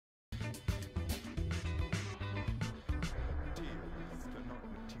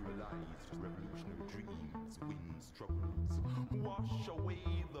revolutionary dreams, winds, troubles. Wash away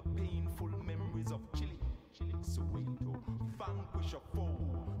the painful memories of Chile, Soweto. Vanquish a foe,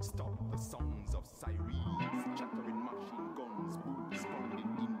 stop the songs of sirens, chattering machine guns, boots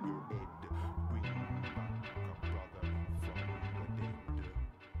pounding in your head. Bring back a brother from the dead.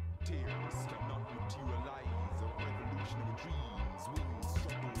 Tears cannot materialize of revolutionary dreams, winds,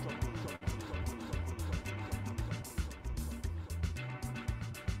 troubles.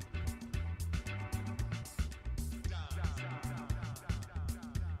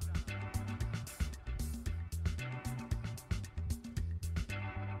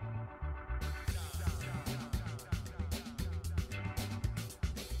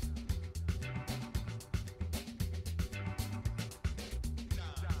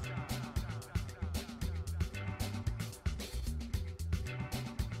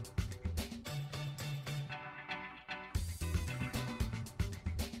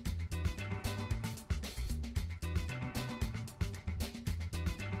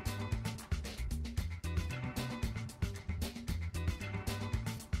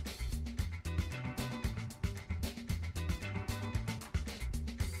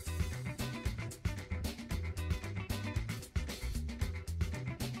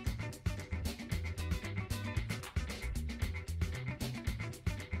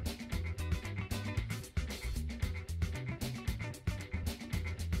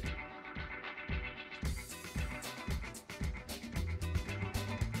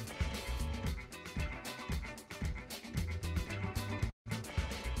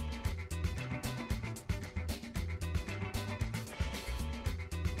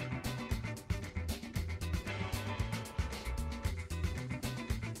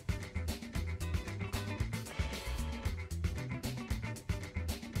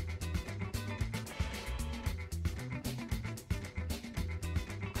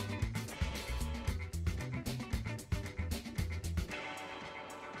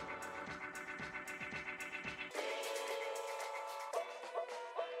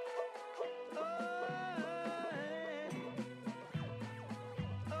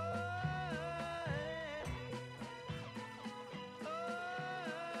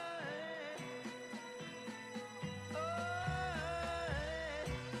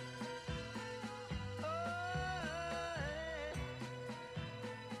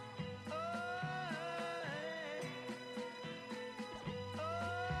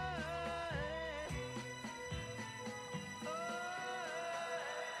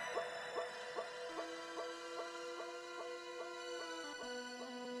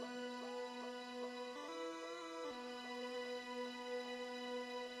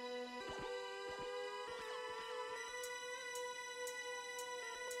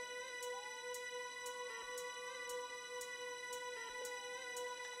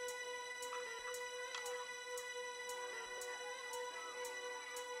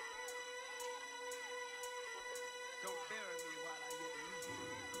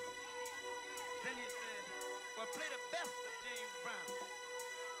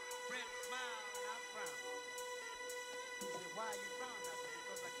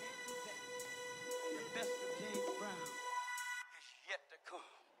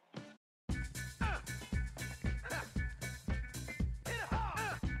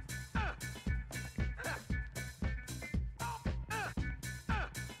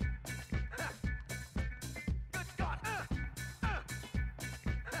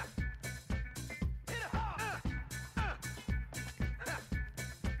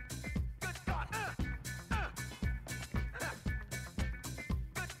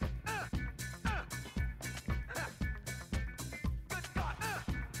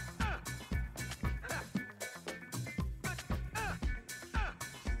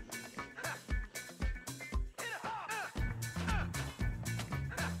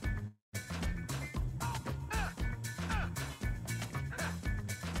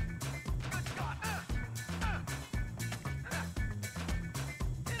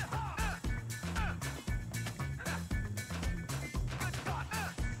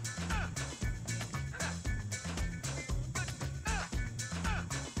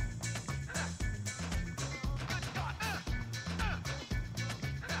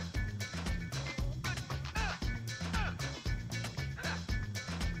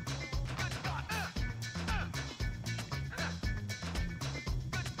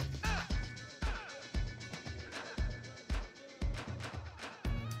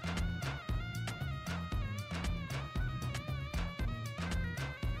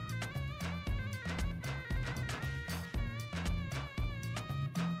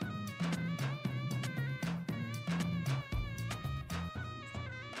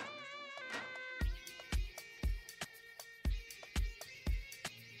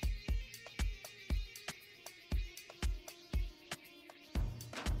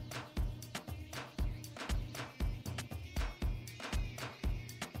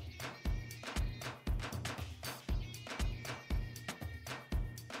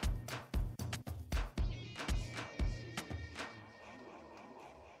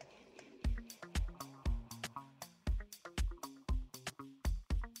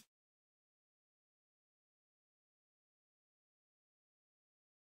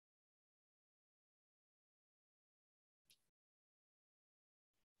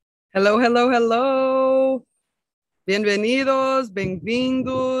 Hello, hello, hello. Bienvenidos,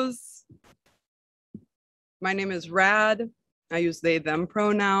 bem-vindos. My name is Rad. I use they, them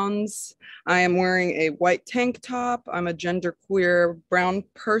pronouns. I am wearing a white tank top. I'm a genderqueer brown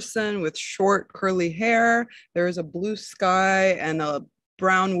person with short curly hair. There is a blue sky and a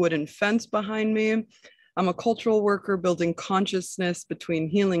brown wooden fence behind me. I'm a cultural worker building consciousness between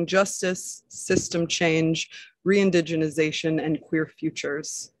healing justice, system change, re-indigenization, and queer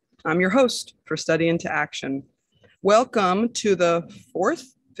futures. I'm your host for Study into Action. Welcome to the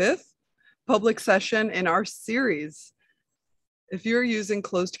fifth public session in our series. If you're using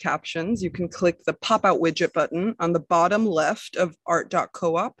closed captions, you can click the pop-out widget button on the bottom left of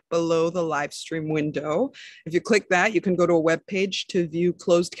art.coop below the live stream window. If you click that, you can go to a web page to view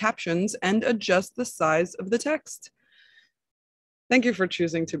closed captions and adjust the size of the text. Thank you for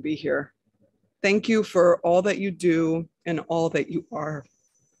choosing to be here. Thank you for all that you do and all that you are.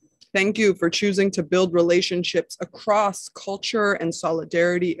 Thank you for choosing to build relationships across culture and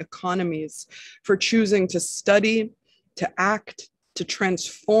solidarity economies, for choosing to study, to act, to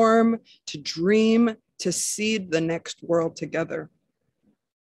transform, to dream, to seed the next world together.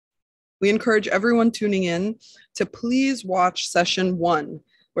 We encourage everyone tuning in to please watch session 1,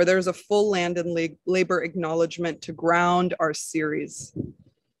 where there's a full land and labor acknowledgement to ground our series.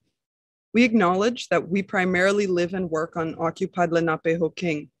 We acknowledge that we primarily live and work on occupied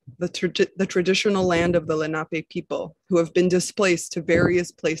Lenape-Hoking, the traditional land of the Lenape people, who have been displaced to various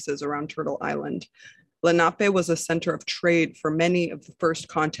places around Turtle Island. Lenape was a center of trade for many of the first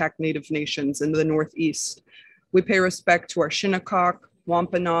contact Native nations in the Northeast. We pay respect to our Shinnecock,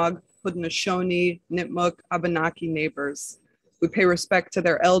 Wampanoag, Haudenosaunee, Nipmuc, Abenaki neighbors. We pay respect to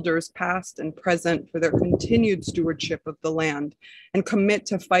their elders past and present for their continued stewardship of the land and commit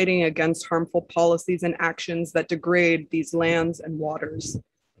to fighting against harmful policies and actions that degrade these lands and waters.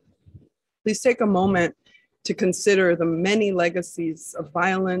 Please take a moment to consider the many legacies of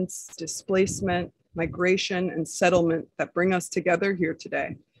violence, displacement, migration, and settlement that bring us together here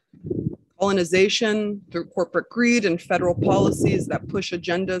today. Colonization through corporate greed and federal policies that push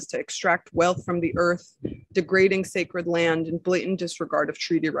agendas to extract wealth from the earth, degrading sacred land and blatant disregard of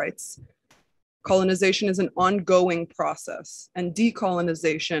treaty rights. Colonization is an ongoing process, and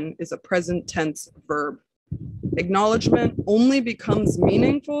decolonization is a present tense verb. Acknowledgement only becomes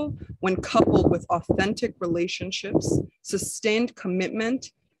meaningful when coupled with authentic relationships, sustained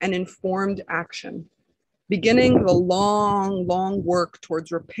commitment, and informed action. Beginning the long work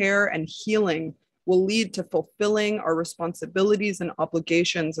towards repair and healing will lead to fulfilling our responsibilities and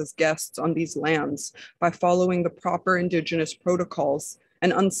obligations as guests on these lands by following the proper Indigenous protocols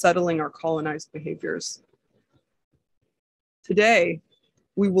and unsettling our colonized behaviors. Today,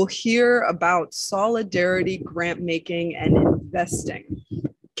 we will hear about solidarity, grant making, and investing.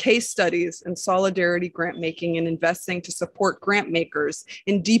 Case studies in solidarity, grant making, and investing to support grant makers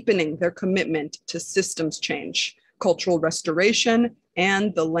in deepening their commitment to systems change, cultural restoration,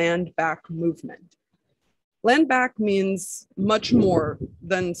 and the land back movement. Land back means much more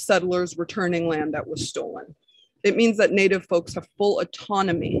than settlers returning land that was stolen. It means that Native folks have full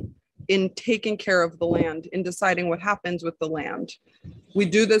autonomy in taking care of the land, in deciding what happens with the land. We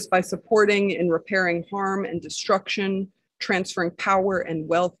do this by supporting and repairing harm and destruction, transferring power and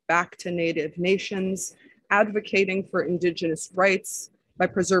wealth back to Native nations, advocating for Indigenous rights by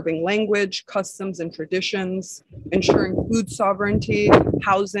preserving language, customs, and traditions, ensuring food sovereignty,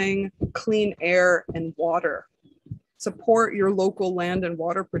 housing, clean air, and water. Support your local land and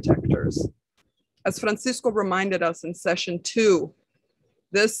water protectors. As Francisco reminded us in session 2,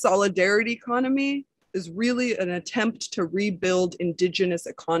 this solidarity economy is really an attempt to rebuild Indigenous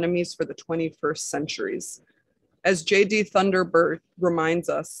economies for the 21st centuries. As J.D. Thunderbird reminds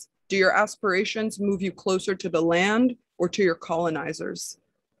us, do your aspirations move you closer to the land or to your colonizers?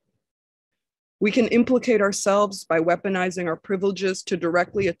 We can implicate ourselves by weaponizing our privileges to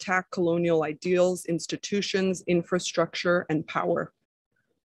directly attack colonial ideals, institutions, infrastructure, and power.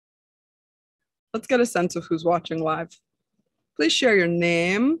 Let's get a sense of who's watching live. Please share your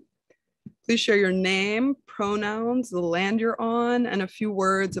name. Please share your name, pronouns, the land you're on, and a few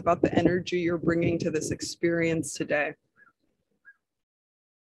words about the energy you're bringing to this experience today.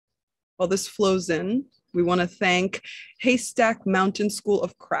 While this flows in, we want to thank Haystack Mountain School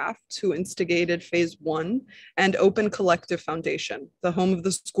of Crafts, who instigated Phase 1, and Open Collective Foundation, the home of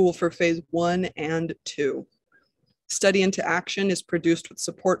the school for Phase 1 and 2. Study into Action is produced with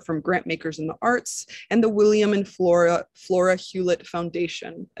support from Grantmakers in the Arts and the William and Flora Hewlett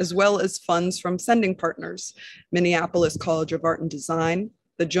Foundation, as well as funds from sending partners, Minneapolis College of Art and Design,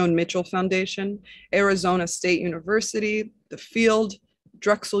 the Joan Mitchell Foundation, Arizona State University, The Field,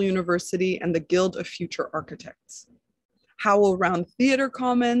 Drexel University, and the Guild of Future Architects. Howl Round Theater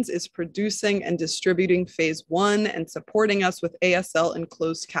Commons is producing and distributing phase 1 and supporting us with ASL and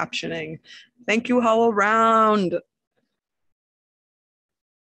closed captioning. Thank you, Howl Round.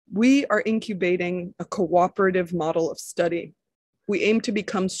 We are incubating a cooperative model of study. We aim to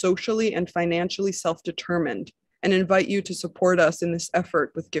become socially and financially self-determined and invite you to support us in this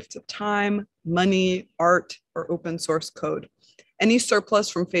effort with gifts of time, money, art, or open source code. Any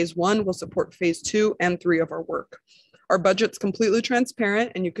surplus from phase 1 will support phase 2 and 3 of our work. Our budget's completely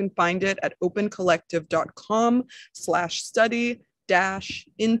transparent, and you can find it at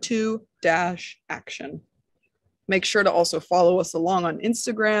opencollective.com/study-into-action. Make sure to also follow us along on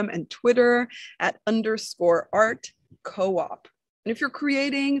Instagram and Twitter at _art.coop. And if you're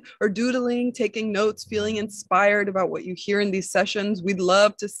creating or doodling, taking notes, feeling inspired about what you hear in these sessions, we'd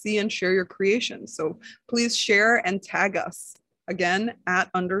love to see and share your creations. So please share and tag us. Again, at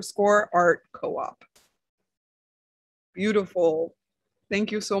 _art.coop. Beautiful.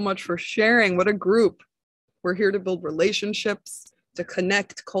 Thank you so much for sharing. What a group. We're here to build relationships, to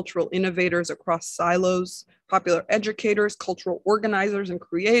connect cultural innovators across silos, popular educators, cultural organizers and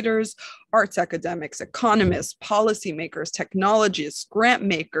creators, arts academics, economists, policymakers, technologists, grant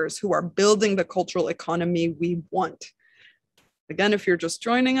makers who are building the cultural economy we want. Again, if you're just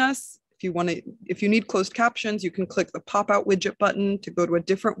joining us, if you need closed captions, you can click the pop-out widget button to go to a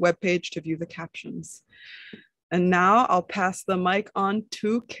different webpage to view the captions. And now I'll pass the mic on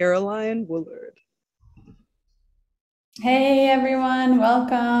to Caroline Woolard. Hey everyone,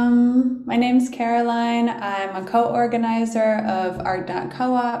 welcome. My name's Caroline. I'm a co-organizer of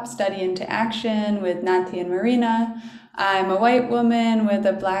art.coop, Study into Action with Nati and Marina. I'm a white woman with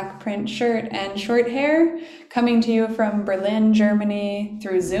a black print shirt and short hair, coming to you from Berlin, Germany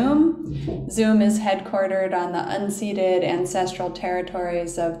through Zoom. Zoom is headquartered on the unceded ancestral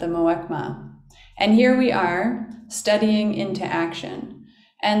territories of the Muwekma. And here we are, studying into action.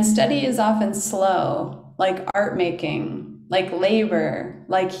 And study is often slow, like art making, like labor,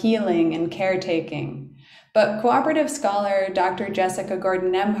 like healing and caretaking. But cooperative scholar Dr. Jessica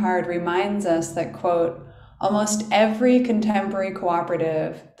Gordon-Nemhard reminds us that, quote, almost every contemporary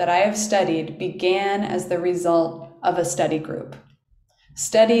cooperative that I have studied began as the result of a study group.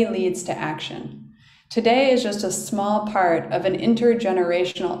 Study leads to action. Today is just a small part of an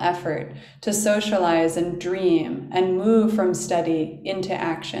intergenerational effort to socialize and dream and move from study into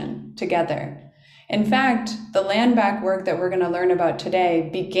action together. In fact, the land back work that we're going to learn about today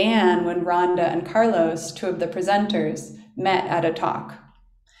began when Rhonda and Carlos, two of the presenters, met at a talk.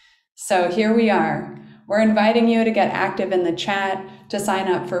 So here we are. We're inviting you to get active in the chat, to sign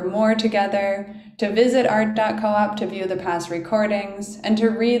up for more together, to visit art.coop to view the past recordings, and to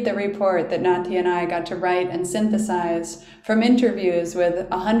read the report that Nati and I got to write and synthesize from interviews with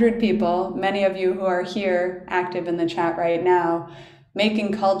 100 people, many of you who are here active in the chat right now,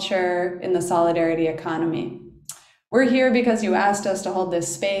 making culture in the solidarity economy. We're here because you asked us to hold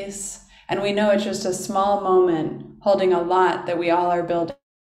this space, and we know it's just a small moment holding a lot that we all are building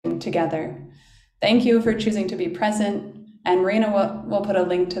together. Thank you for choosing to be present, and Marina will put a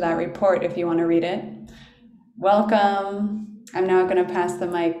link to that report if you want to read it. Welcome. I'm now going to pass the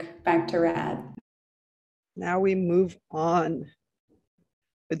mic back to Rad. Now we move on.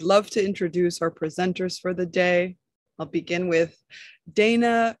 I'd love to introduce our presenters for the day. I'll begin with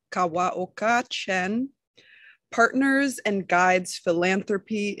Dana Kawaoka Chen, partners and guides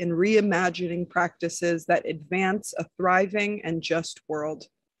philanthropy in reimagining practices that advance a thriving and just world.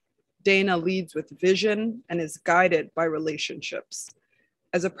 Dana leads with vision and is guided by relationships.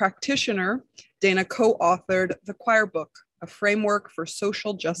 As a practitioner, Dana co-authored The Choir Book, a framework for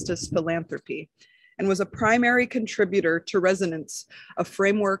social justice philanthropy, and was a primary contributor to Resonance, a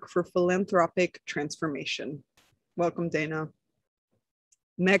framework for philanthropic transformation. Welcome, Dana.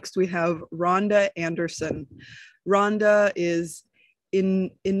 Next, we have Rhonda Anderson. Rhonda is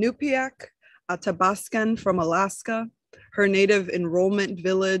Inupiaq Athabascan from Alaska. Her native enrollment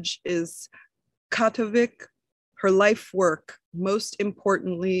village is Katuvik. Her life work, most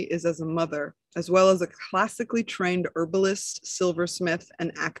importantly, is as a mother, as well as a classically trained herbalist, silversmith,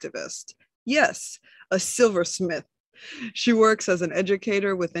 and activist. Yes, a silversmith. She works as an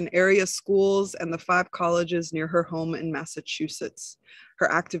educator within area schools and the 5 colleges near her home in Massachusetts.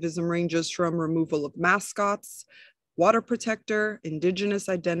 Her activism ranges from removal of mascots, water protector, indigenous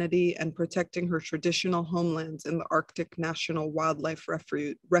identity, and protecting her traditional homelands in the Arctic National Wildlife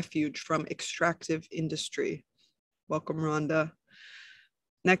Refuge from extractive industry. Welcome, Rhonda.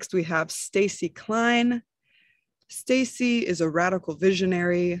 Next, we have Stacy Klein. Stacy is a radical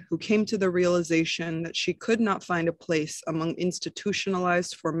visionary who came to the realization that she could not find a place among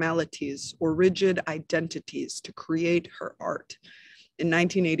institutionalized formalities or rigid identities to create her art. In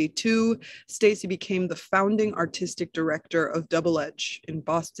 1982, Stacy became the founding artistic director of Double Edge in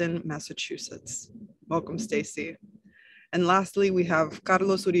Boston, Massachusetts. Welcome, Stacy. And lastly, we have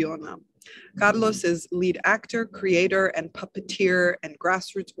Carlos Uriona. Carlos is lead actor, creator, and puppeteer and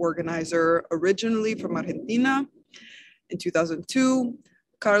grassroots organizer, originally from Argentina. In 2002,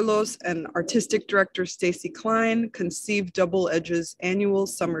 Carlos and artistic director Stacy Klein conceived Double Edge's annual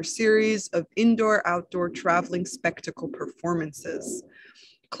summer series of indoor-outdoor traveling spectacle performances.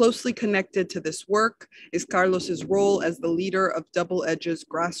 Closely connected to this work is Carlos's role as the leader of Double Edge's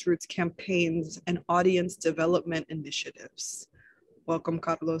grassroots campaigns and audience development initiatives. Welcome,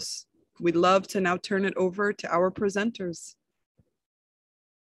 Carlos. We'd love to now turn it over to our presenters.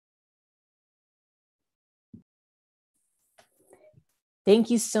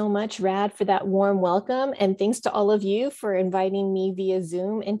 Thank you so much, Rad, for that warm welcome. And thanks to all of you for inviting me via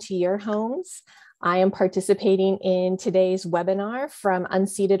Zoom into your homes. I am participating in today's webinar from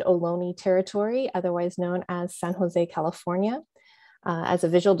unceded Ohlone territory, otherwise known as San Jose, California. As a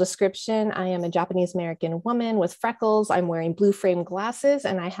visual description, I am a Japanese American woman with freckles. I'm wearing blue frame glasses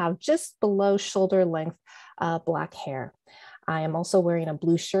and I have just below shoulder length black hair. I am also wearing a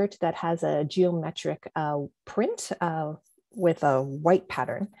blue shirt that has a geometric print with a white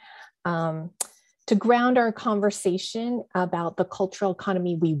pattern. To ground our conversation about the cultural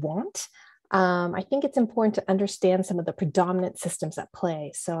economy we want, I think it's important to understand some of the predominant systems at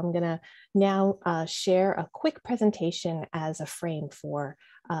play. So I'm gonna now share a quick presentation as a frame for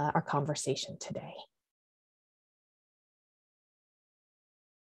our conversation today.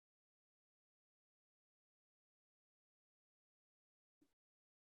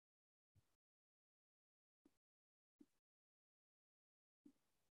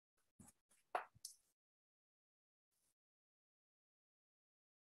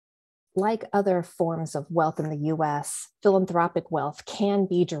 Like other forms of wealth in the US, philanthropic wealth can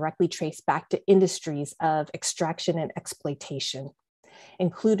be directly traced back to industries of extraction and exploitation,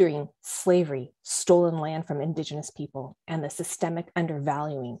 including slavery, stolen land from indigenous people, and the systemic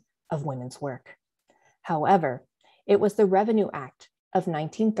undervaluing of women's work. However, it was the Revenue Act of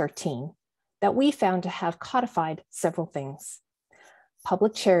 1913 that we found to have codified several things.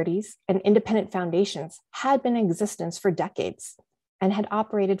 Public charities and independent foundations had been in existence for decades and had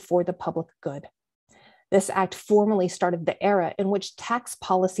operated for the public good. This act formally started the era in which tax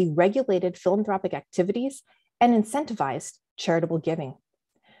policy regulated philanthropic activities and incentivized charitable giving.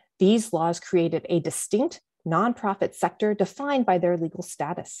 These laws created a distinct nonprofit sector defined by their legal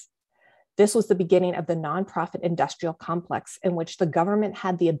status. This was the beginning of the nonprofit industrial complex in which the government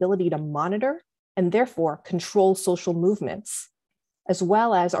had the ability to monitor and therefore control social movements, as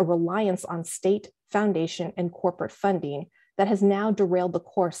well as a reliance on state, foundation, and corporate funding that has now derailed the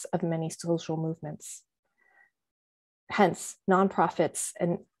course of many social movements. Hence, nonprofits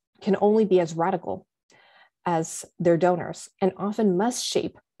can only be as radical as their donors and often must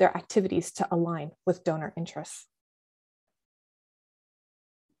shape their activities to align with donor interests.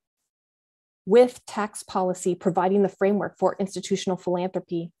 With tax policy providing the framework for institutional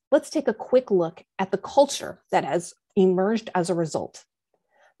philanthropy, let's take a quick look at the culture that has emerged as a result.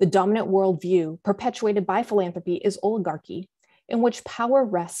 The dominant worldview perpetuated by philanthropy is oligarchy, in which power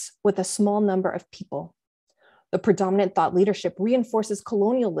rests with a small number of people. The predominant thought leadership reinforces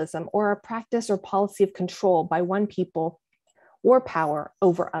colonialism or a practice or policy of control by one people or power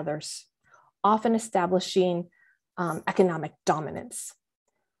over others, often establishing economic dominance.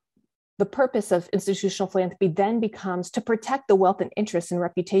 The purpose of institutional philanthropy then becomes to protect the wealth and interests and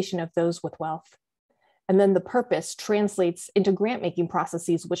reputation of those with wealth. And then the purpose translates into grant-making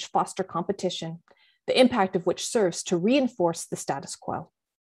processes which foster competition, the impact of which serves to reinforce the status quo.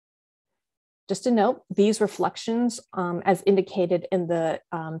 Just to note, these reflections, as indicated in the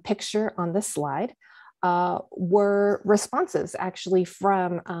picture on this slide, were responses actually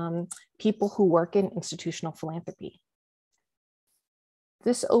from people who work in institutional philanthropy.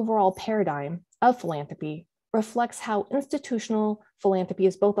 This overall paradigm of philanthropy reflects how institutional philanthropy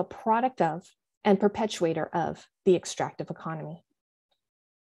is both a product of and perpetuator of the extractive economy.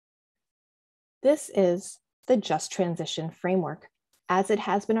 This is the Just Transition Framework, as it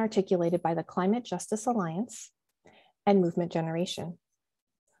has been articulated by the Climate Justice Alliance and Movement Generation.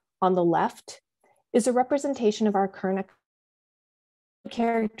 On the left is a representation of our current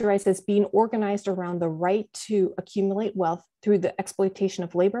characterized as being organized around the right to accumulate wealth through the exploitation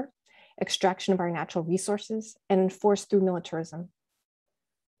of labor, extraction of our natural resources, and enforced through militarism.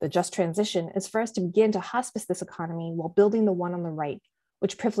 The just transition is for us to begin to hospice this economy while building the one on the right,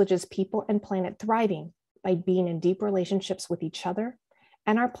 which privileges people and planet thriving by being in deep relationships with each other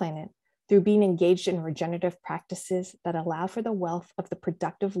and our planet through being engaged in regenerative practices that allow for the wealth of the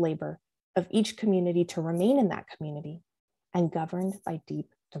productive labor of each community to remain in that community and governed by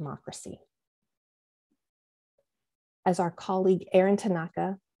deep democracy. As our colleague Erin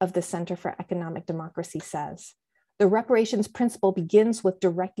Tanaka of the Center for Economic Democracy says, the reparations principle begins with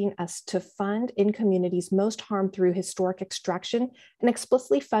directing us to fund in communities most harmed through historic extraction and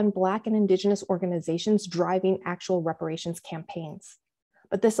explicitly fund Black and Indigenous organizations driving actual reparations campaigns.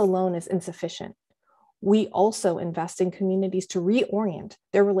 But this alone is insufficient. We also invest in communities to reorient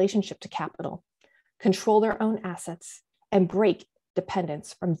their relationship to capital, control their own assets, and break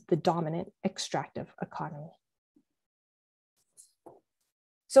dependence from the dominant extractive economy.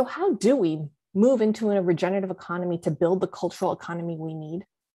 So how do we move into a regenerative economy to build the cultural economy we need?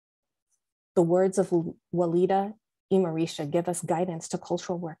 The words of Walida Imarisha give us guidance to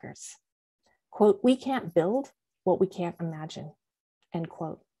cultural workers. Quote, "We can't build what we can't imagine," end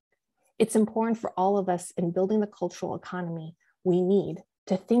quote. It's important for all of us in building the cultural economy we need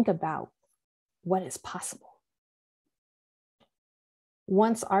to think about what is possible.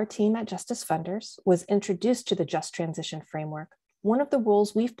 Once our team at Justice Funders was introduced to the Just Transition Framework, one of the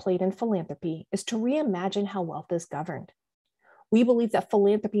roles we've played in philanthropy is to reimagine how wealth is governed. We believe that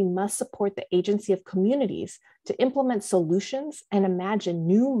philanthropy must support the agency of communities to implement solutions and imagine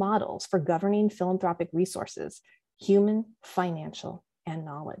new models for governing philanthropic resources, human, financial, and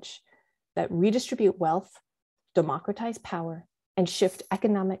knowledge, that redistribute wealth, democratize power, and shift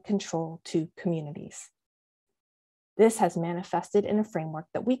economic control to communities. This has manifested in a framework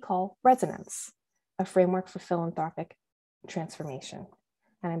that we call Resonance, a framework for philanthropic transformation.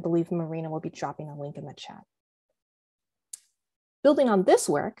 And I believe Marina will be dropping a link in the chat. Building on this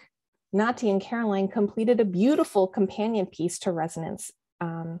work, Nati and Caroline completed a beautiful companion piece to Resonance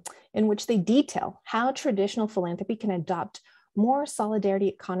in which they detail how traditional philanthropy can adopt more solidarity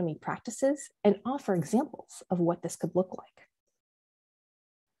economy practices and offer examples of what this could look like.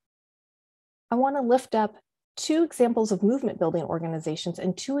 I want to lift up 2 examples of movement building organizations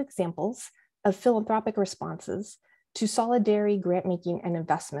and 2 examples of philanthropic responses to solidarity, grant making, and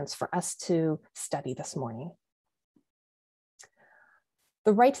investments for us to study this morning.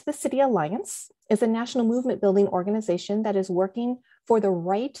 The Right to the City Alliance is a national movement building organization that is working for the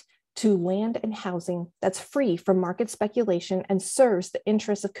right to land and housing that's free from market speculation and serves the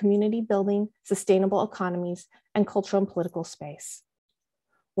interests of community building, sustainable economies, and cultural and political space.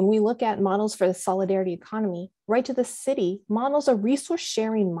 When we look at models for the solidarity economy, Right to the City models a resource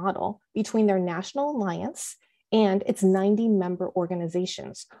sharing model between their national alliance and its 90 member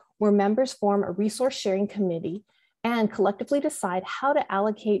organizations, where members form a resource sharing committee and collectively decide how to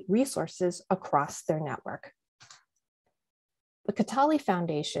allocate resources across their network. The Katali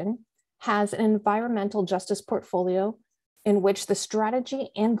Foundation has an environmental justice portfolio in which the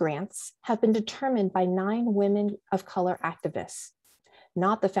strategy and grants have been determined by 9 women of color activists,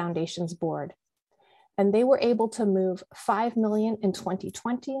 not the foundation's board. And they were able to move 5 million in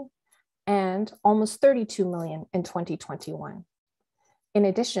 2020 and almost 32 million in 2021. In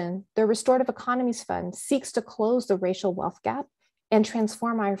addition, the Restorative Economies Fund seeks to close the racial wealth gap and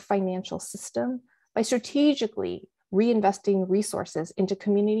transform our financial system by strategically reinvesting resources into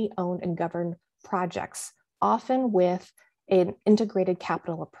community-owned and governed projects, often with an integrated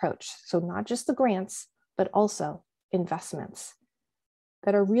capital approach. So not just the grants, but also investments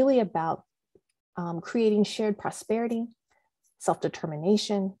that are really about creating shared prosperity,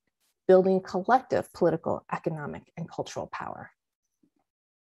 self-determination, building collective political, economic, and cultural power.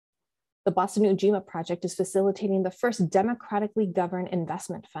 The Boston Ujima Project is facilitating the first democratically governed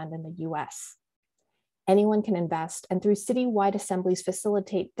investment fund in the US. Anyone can invest, and through citywide assemblies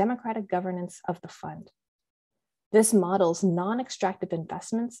facilitate democratic governance of the fund. This models non-extractive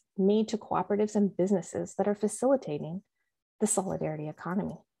investments made to cooperatives and businesses that are facilitating the solidarity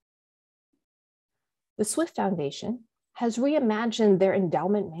economy. The Swift Foundation has reimagined their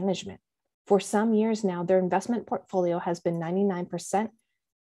endowment management. For some years now, their investment portfolio has been 99%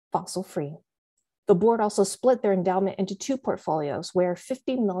 fossil-free. The board also split their endowment into 2 portfolios, where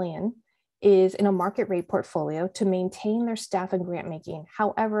 50 million is in a market rate portfolio to maintain their staff and grant making.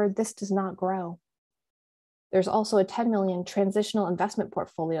 However, this does not grow. There's also a 10 million transitional investment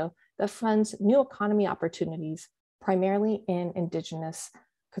portfolio that funds new economy opportunities, primarily in Indigenous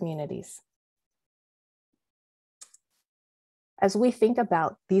communities. As we think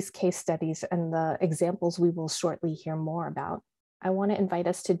about these case studies and the examples we will shortly hear more about, I want to invite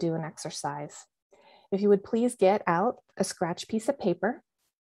us to do an exercise. If you would please get out a scratch piece of paper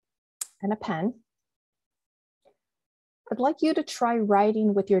and a pen, I'd like you to try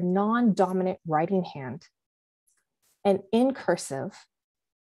writing with your non-dominant writing hand. And in cursive,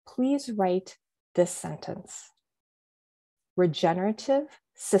 please write this sentence. Regenerative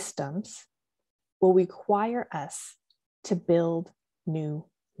systems will require us to build new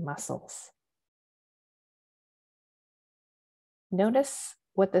muscles. Notice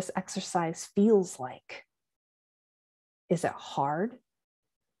what this exercise feels like. Is it hard?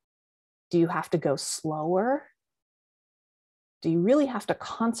 Do you have to go slower? Do you really have to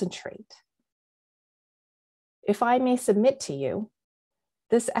concentrate? If I may submit to you,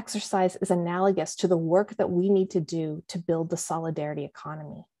 this exercise is analogous to the work that we need to do to build the solidarity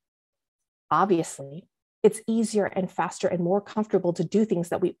economy. Obviously, it's easier and faster and more comfortable to do things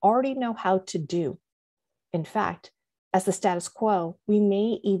that we already know how to do. In fact, as the status quo, we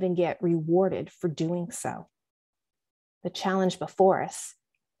may even get rewarded for doing so. The challenge before us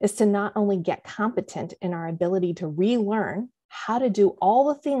is to not only get competent in our ability to relearn how to do all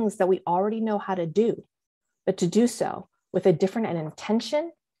the things that we already know how to do, but to do so with a different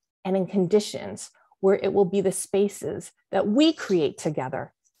intention and in conditions where it will be the spaces that we create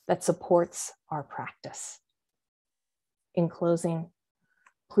together that supports our practice. In closing,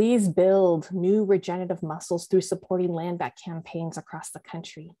 please build new regenerative muscles through supporting land back campaigns across the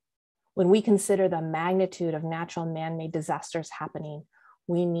country. When we consider the magnitude of natural man-made disasters happening,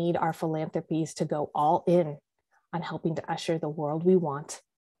 we need our philanthropies to go all in on helping to usher the world we want,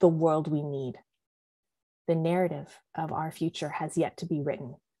 the world we need. The narrative of our future has yet to be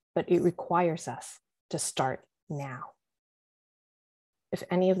written, but it requires us to start now. If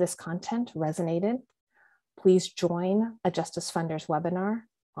any of this content resonated, please join a Justice Funders webinar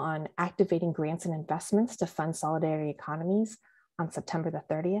on activating grants and investments to fund solidarity economies on September the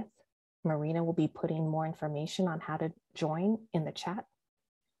 30th. Marina will be putting more information on how to join in the chat.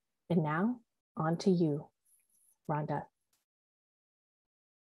 And now, on to you, Rhonda.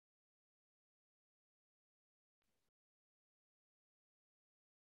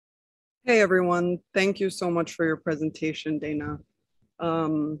 Hey everyone, thank you so much for your presentation, Dana.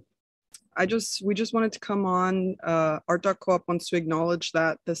 We just wanted to come on. Art.coop wants to acknowledge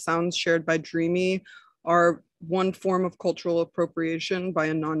that the sounds shared by Dreamy are one form of cultural appropriation by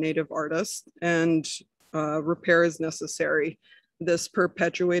a non-native artist, and repair is necessary. This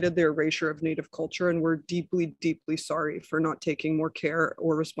perpetuated the erasure of Native culture, and we're deeply, deeply sorry for not taking more care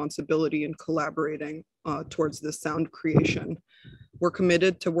or responsibility in collaborating towards this sound creation. We're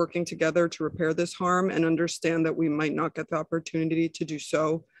committed to working together to repair this harm and understand that we might not get the opportunity to do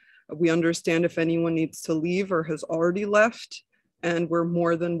so. We understand if anyone needs to leave or has already left, and we're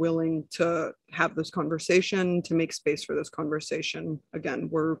more than willing to have this conversation, to make space for this conversation. Again,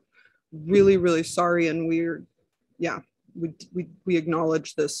 we're really, really sorry, and we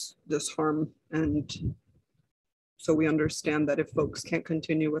acknowledge this harm, and so we understand that if folks can't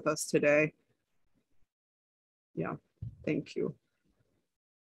continue with us today, thank you.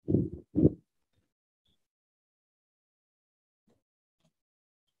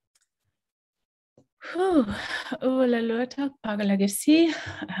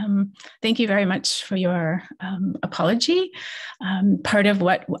 Thank you very much for your apology. Part of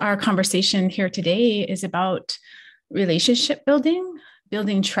what our conversation here today is about relationship building,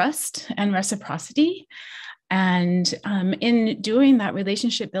 building trust and reciprocity. And in doing that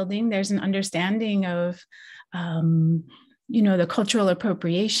relationship building, there's an understanding of the cultural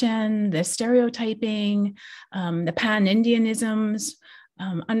appropriation, the stereotyping, the pan-Indianisms,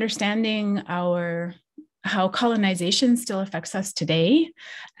 understanding how colonization still affects us today,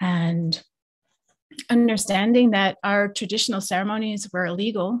 and understanding that our traditional ceremonies were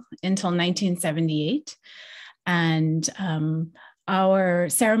illegal until 1978. And our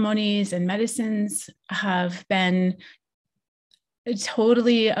ceremonies and medicines have been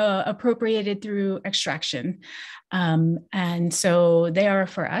totally appropriated through extraction. And so they are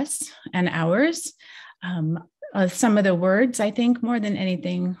for us and ours. Some of the words, I think, more than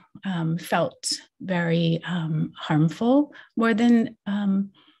anything, felt very harmful. More than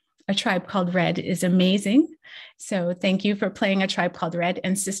A Tribe Called Red is amazing. So thank you for playing A Tribe Called Red,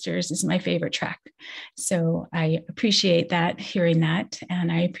 and Sisters is my favorite track. So I appreciate that, hearing that,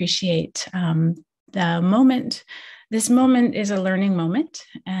 and I appreciate the moment. This moment is a learning moment,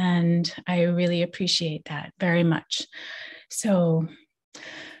 and I really appreciate that very much. So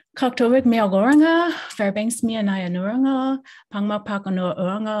Kaktovik Mealgoranga, Fairbanks Mianaya Nuranga, Pangma Pakano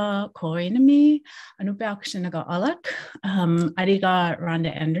Uranga, Koinami, Anupak Shinaga Alak, Ariga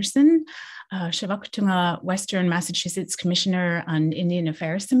Rhonda Anderson, Shavaktunga Western Massachusetts Commissioner on Indian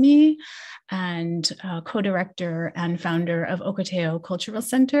Affairs to me, and co-director and founder of Okateo Cultural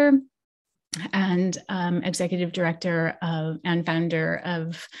Center. and executive director and founder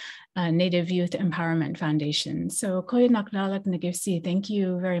of Native Youth Empowerment Foundation. So Koy Naklalak Nagivsi, thank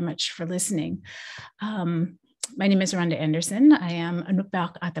you very much for listening. My name is Rhonda Anderson. I am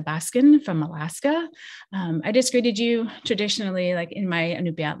Anupyak Athabaskan from Alaska. I just greeted you traditionally, like in my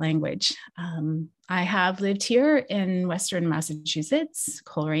Inupiat language. I have lived here in Western Massachusetts,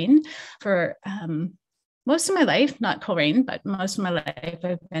 Coleraine, for most of my life, not Coleraine, but most of my life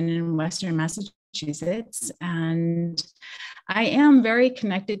I've been in Western Massachusetts. And I am very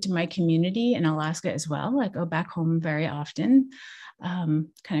connected to my community in Alaska as well. I go back home very often. Kind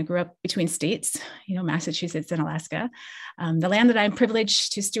of grew up between states, Massachusetts and Alaska. The land that I'm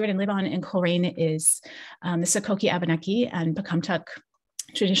privileged to steward and live on in Coleraine is the Sokoke, Abenaki, and Pecumtuck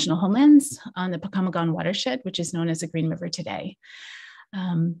traditional homelands on the Pecamagon watershed, which is known as the Green River today.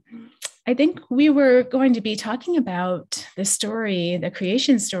 I think we were going to be talking about the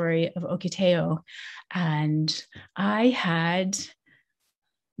creation story of Okiteo, and I had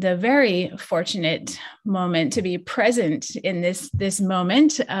the very fortunate moment to be present in this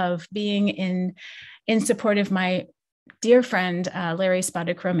moment of being in support of my dear friend, Larry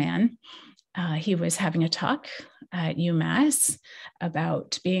Spotted Crow Man. He was having a talk at UMass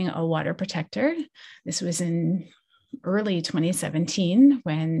about being a water protector. This was in early 2017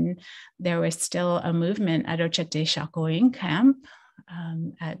 when there was still a movement at Ochete Shakoing camp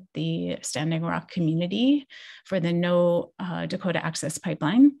at the Standing Rock community for the No Dakota Access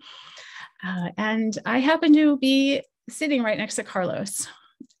Pipeline. And I happened to be sitting right next to Carlos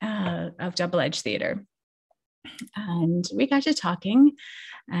of Double Edge Theater. And we got to talking,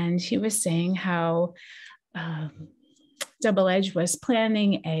 and he was saying how Double Edge was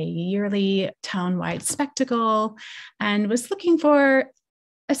planning a yearly town-wide spectacle and was looking for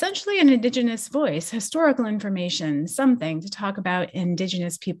essentially an Indigenous voice, historical information, something to talk about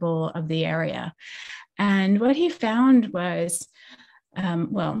Indigenous people of the area. And what he found was,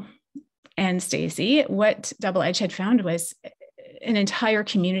 and Stacy, what Double Edge had found was entire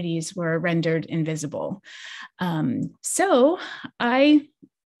communities were rendered invisible. So I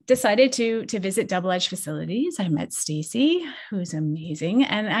decided to visit Double Edge facilities. I met Stacy, who's amazing,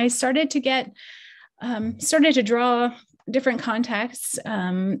 and I started to draw different contacts,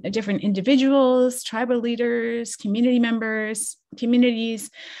 different individuals, tribal leaders, community members, communities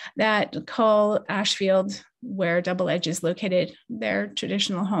that call Ashfield, where Double Edge is located, their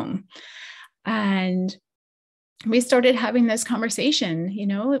traditional home. And we started having this conversation,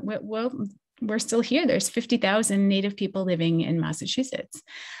 well, we're still here. There's 50,000 Native people living in Massachusetts.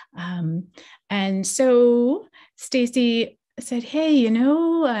 And so Stacy said, hey,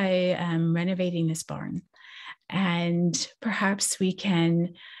 I am renovating this barn, and perhaps we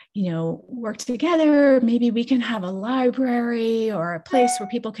can, work together. Maybe we can have a library or a place where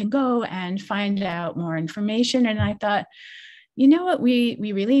people can go and find out more information. And I thought, what we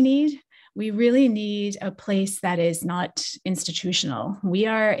really need? We really need a place that is not institutional. We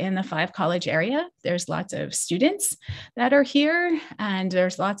are in the 5 college area. There's lots of students that are here, and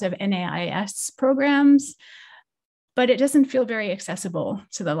there's lots of NAIS programs, but it doesn't feel very accessible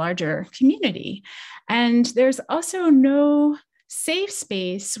to the larger community. And there's also no safe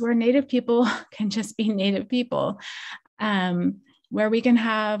space where Native people can just be Native people, where we can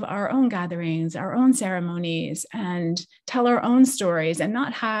have our own gatherings, our own ceremonies, and tell our own stories and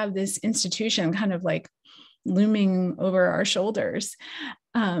not have this institution kind of like looming over our shoulders.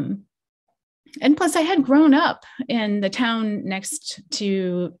 And plus, I had grown up in the town next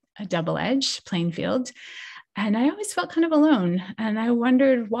to Double Edge, Plainfield, and I always felt kind of alone. And I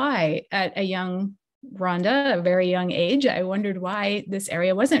wondered why, at a young Rhonda, a very young age, I wondered why this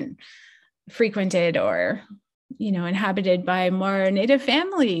area wasn't frequented or inhabited by more Native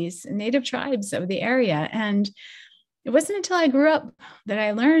families, Native tribes of the area. And it wasn't until I grew up that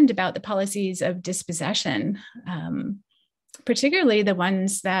I learned about the policies of dispossession, particularly the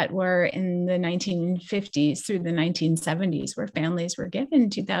ones that were in the 1950s through the 1970s, where families were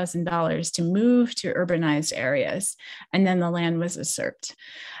given $2,000 to move to urbanized areas, and then the land was usurped.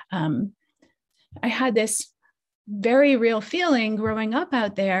 I had this very real feeling growing up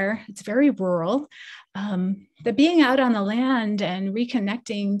out there. It's very rural. That being out on the land and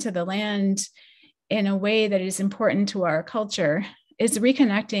reconnecting to the land in a way that is important to our culture is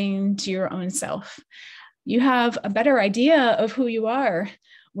reconnecting to your own self. You have a better idea of who you are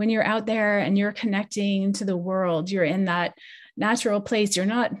when you're out there and you're connecting to the world. You're in that natural place. You're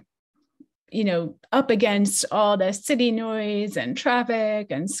not, up against all the city noise and traffic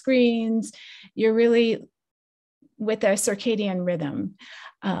and screens. You're really with a circadian rhythm.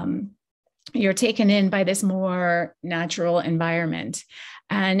 you're taken in by this more natural environment.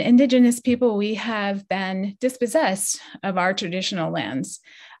 And Indigenous people, we have been dispossessed of our traditional lands.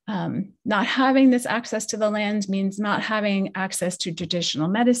 Not having this access to the land means not having access to traditional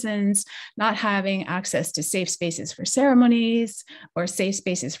medicines, not having access to safe spaces for ceremonies or safe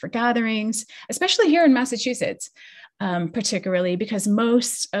spaces for gatherings, especially here in Massachusetts, particularly because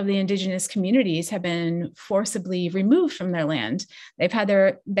most of the Indigenous communities have been forcibly removed from their land. They've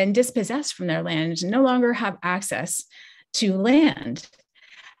been dispossessed from their land and no longer have access to land.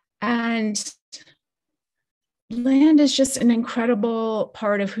 And land is just an incredible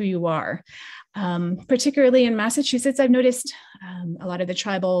part of who you are. Particularly in Massachusetts, I've noticed a lot of the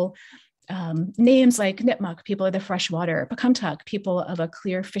tribal names like Nipmuc, people of the fresh water, Pecumtuck, people of a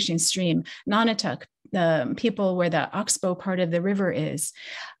clear fishing stream, Nonotuck, the people where the Oxbow part of the river is.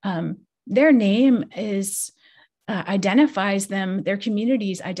 Their name identifies them, their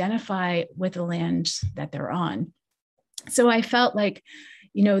communities identify with the land that they're on. So I felt like,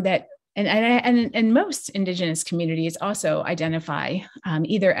 that and most Indigenous communities also identify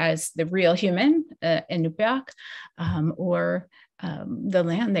either as the real human, Inupiaq, or the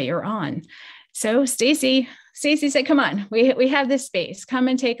land that you're on. So Stacy said, come on, we have this space, come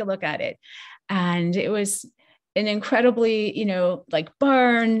and take a look at it. And it was an incredibly,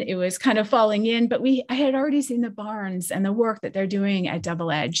 barn. It was kind of falling in, but I had already seen the barns and the work that they're doing at Double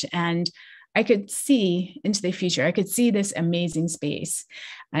Edge. And I could see into the future. I could see this amazing space.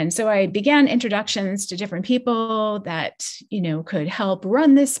 And so I began introductions to different people that, could help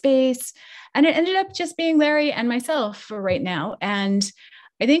run this space. And it ended up just being Larry and myself for right now. And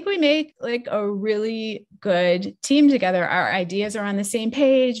I think we make like a really good team together. Our ideas are on the same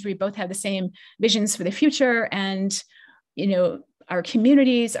page. We both have the same visions for the future and, our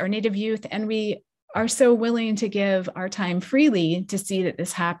communities, our Native youth, and we are so willing to give our time freely to see that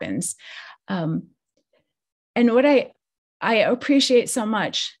this happens. And what I appreciate so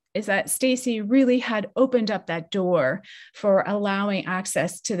much is that Stacy really had opened up that door for allowing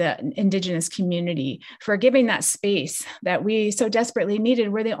access to the Indigenous community, for giving that space that we so desperately needed.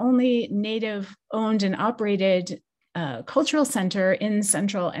 We're the only Native owned and operated cultural center in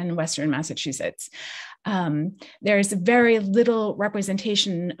central and Western Massachusetts. There's very little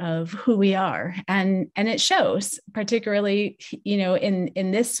representation of who we are, and it shows, particularly,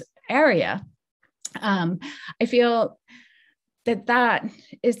 in this area. I feel that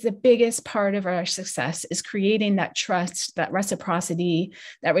is the biggest part of our success, is creating that trust, that reciprocity,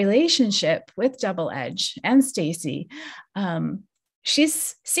 that relationship with Double Edge and Stacy.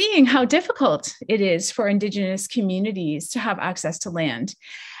 She's seeing how difficult it is for Indigenous communities to have access to land.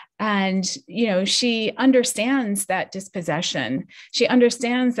 And, she understands that dispossession. She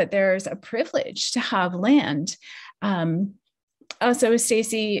understands that there's a privilege to have land. Also,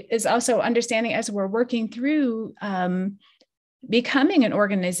 Stacy is also understanding, as we're working through becoming an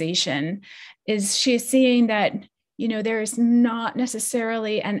organization, is she's seeing that, there's not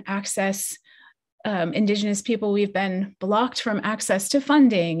necessarily an access. Indigenous people, we've been blocked from access to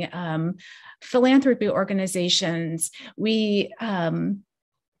funding, philanthropy organizations. We have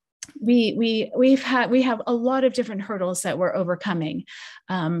a lot of different hurdles that we're overcoming.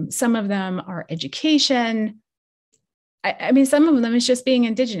 Some of them are education. I mean, some of them is just being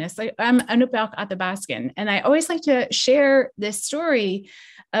Indigenous. Like, I'm Inupiaq Athabaskan, and I always like to share this story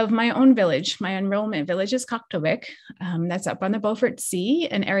of my own village. My enrollment village is Kaktovik. That's up on the Beaufort Sea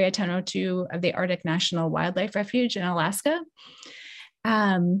in Area 1002 of the Arctic National Wildlife Refuge in Alaska.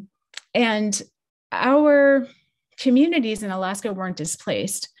 And our communities in Alaska weren't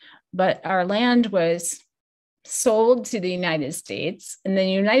displaced, but our land was sold to the United States, and the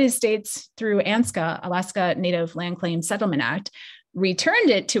United States, through ANSCA, Alaska Native Land Claims Settlement Act, returned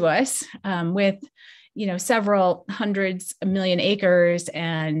it to us with, several hundreds of million acres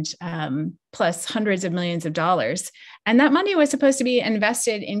and plus hundreds of millions of dollars. And that money was supposed to be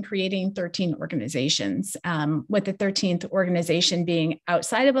invested in creating 13 organizations, with the 13th organization being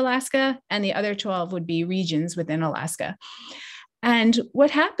outside of Alaska, and the other 12 would be regions within Alaska. And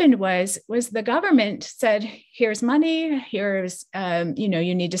what happened was the government said, here's money, here's,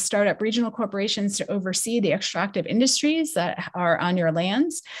 you need to start up regional corporations to oversee the extractive industries that are on your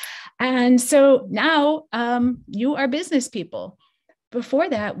lands. And so now you are business people. Before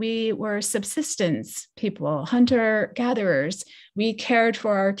that, we were subsistence people, hunter-gatherers. We cared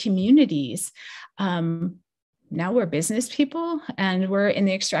for our communities. Now we're business people and we're in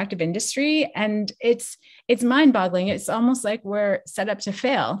the extractive industry, and it's mind-boggling. It's almost like we're set up to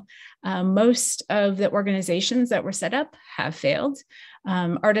fail. Most of the organizations that were set up have failed.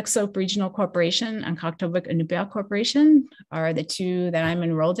 Art.coop Regional Corporation and Kaktovik Anupia Corporation are the two that I'm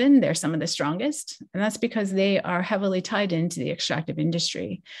enrolled in. They're some of the strongest, and that's because they are heavily tied into the extractive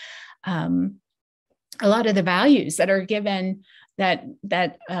industry. A lot of the values that are given that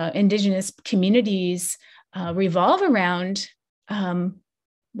Indigenous communities revolve around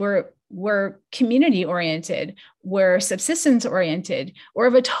were community oriented, were subsistence oriented, or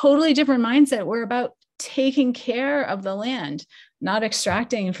of a totally different mindset. We're about taking care of the land, not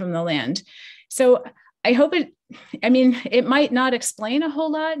extracting from the land. So I hope it might not explain a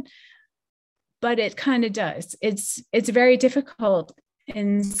whole lot, but it kind of does. It's very difficult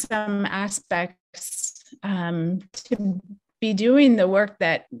in some aspects to be doing the work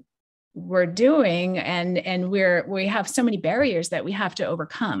that we're doing, and we have so many barriers that we have to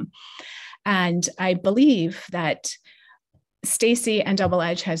overcome. And I believe that Stacy and Double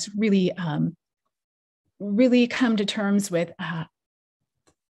Edge has really come to terms with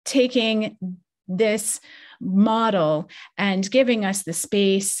taking this model and giving us the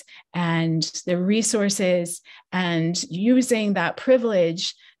space and the resources and using that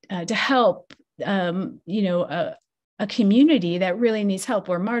privilege to help a community that really needs help.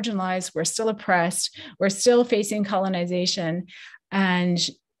 We're marginalized, we're still oppressed, we're still facing colonization. And,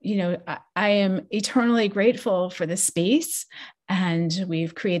 I am eternally grateful for the space, and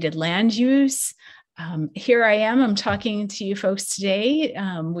we've created land use. Here I am, I'm talking to you folks today.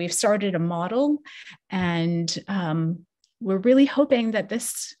 We've started a model, and we're really hoping that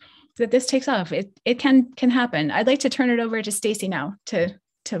this takes off. It can happen. I'd like to turn it over to Stacy now to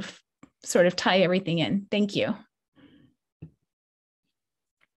sort of tie everything in. Thank you.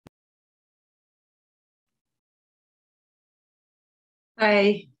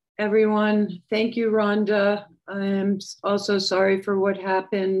 Hi, everyone. Thank you, Rhonda. I'm also sorry for what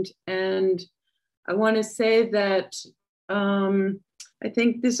happened. And I want to say that I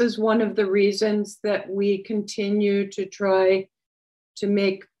think this is one of the reasons that we continue to try to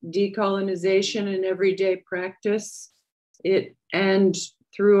make decolonization an everyday practice. And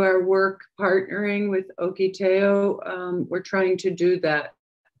through our work partnering with Okiteo, we're trying to do that.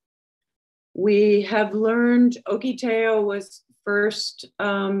 We have learned Okiteo was first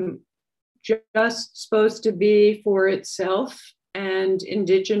just supposed to be for itself and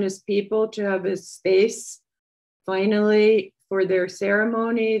Indigenous people to have a space, finally, for their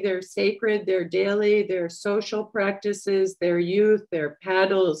ceremony, their sacred, their daily, their social practices, their youth, their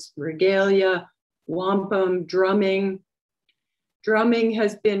paddles, regalia, wampum, drumming. Drumming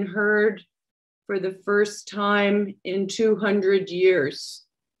has been heard for the first time in 200 years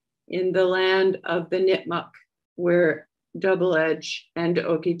in the land of the Nipmuc, where Double Edge and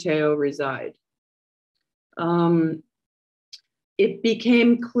Okiteo reside. It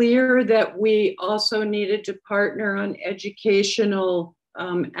became clear that we also needed to partner on educational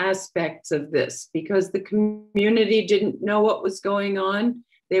aspects of this, because the community didn't know what was going on.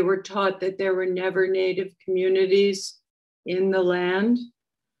 They were taught that there were never Native communities in the land.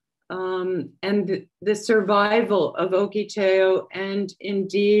 And the survival of Okiteo and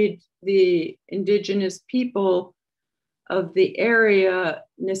indeed the Indigenous people of the area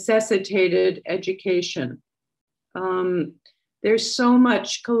necessitated education. There's so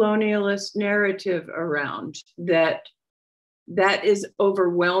much colonialist narrative around that is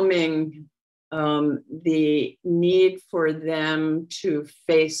overwhelming the need for them to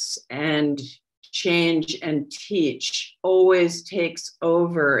face and change and teach always takes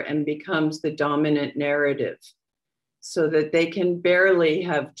over and becomes the dominant narrative, so that they can barely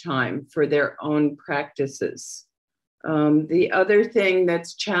have time for their own practices. The other thing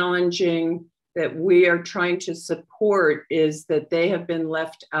that's challenging that we are trying to support is that they have been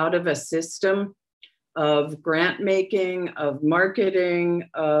left out of a system of grant making, of marketing,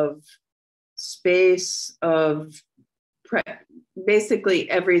 of space, of basically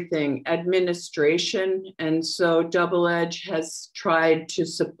everything, administration. And so Double Edge has tried to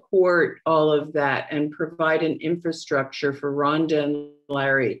support all of that and provide an infrastructure for Rhonda and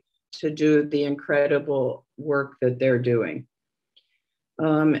Larry to do the incredible work that they're doing.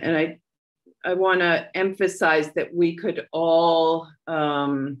 And I want to emphasize that we can all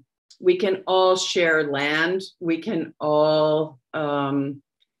share land. We can all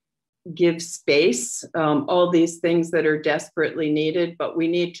give space, all these things that are desperately needed, but we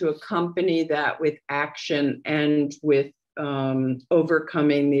need to accompany that with action and with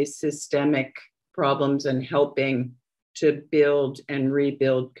overcoming these systemic problems and helping to build and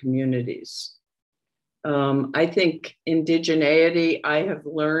rebuild communities. I think indigeneity, I have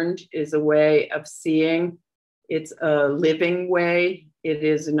learned, is a way of seeing. It's a living way. It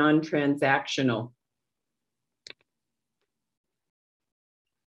is non-transactional.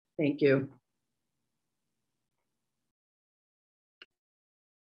 Thank you.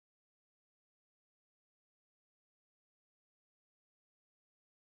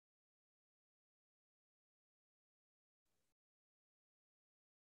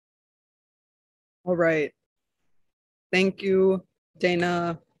 All right. Thank you,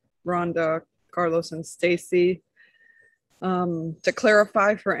 Dana, Rhonda, Carlos, and Stacy. To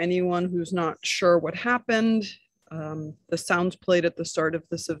clarify for anyone who's not sure what happened, the sounds played at the start of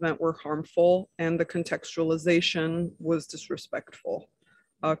this event were harmful and the contextualization was disrespectful.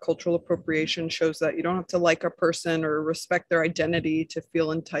 Cultural appropriation shows that you don't have to like a person or respect their identity to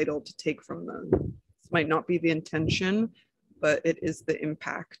feel entitled to take from them. This might not be the intention, but it is the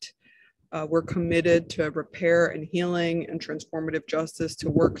impact. We're committed to repair and healing and transformative justice to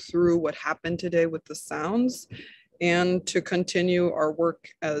work through what happened today with the sounds and to continue our work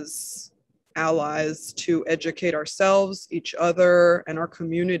as allies to educate ourselves, each other, and our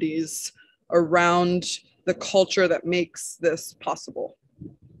communities around the culture that makes this possible.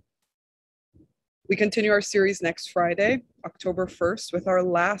 We continue our series next Friday, October 1st, with our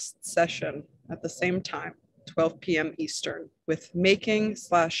last session at the same time, 12 p.m. Eastern, with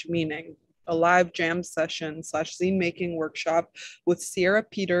Making/Meaning, a live jam session / zine making workshop with Sierra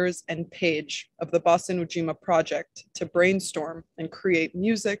Peters and Paige of the Boston Ujima Project to brainstorm and create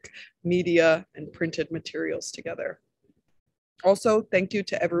music, media, and printed materials together. Also, thank you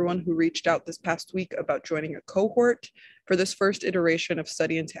to everyone who reached out this past week about joining a cohort. For this first iteration of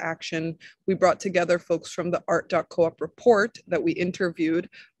Study into Action, we brought together folks from the art.coop report that we interviewed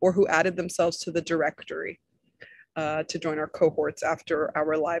or who added themselves to the directory to join our cohorts after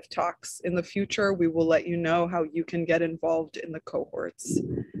our live talks. In the future, we will let you know how you can get involved in the cohorts.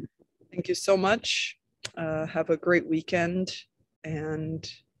 Thank you so much. Have a great weekend and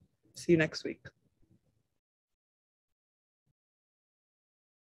see you next week.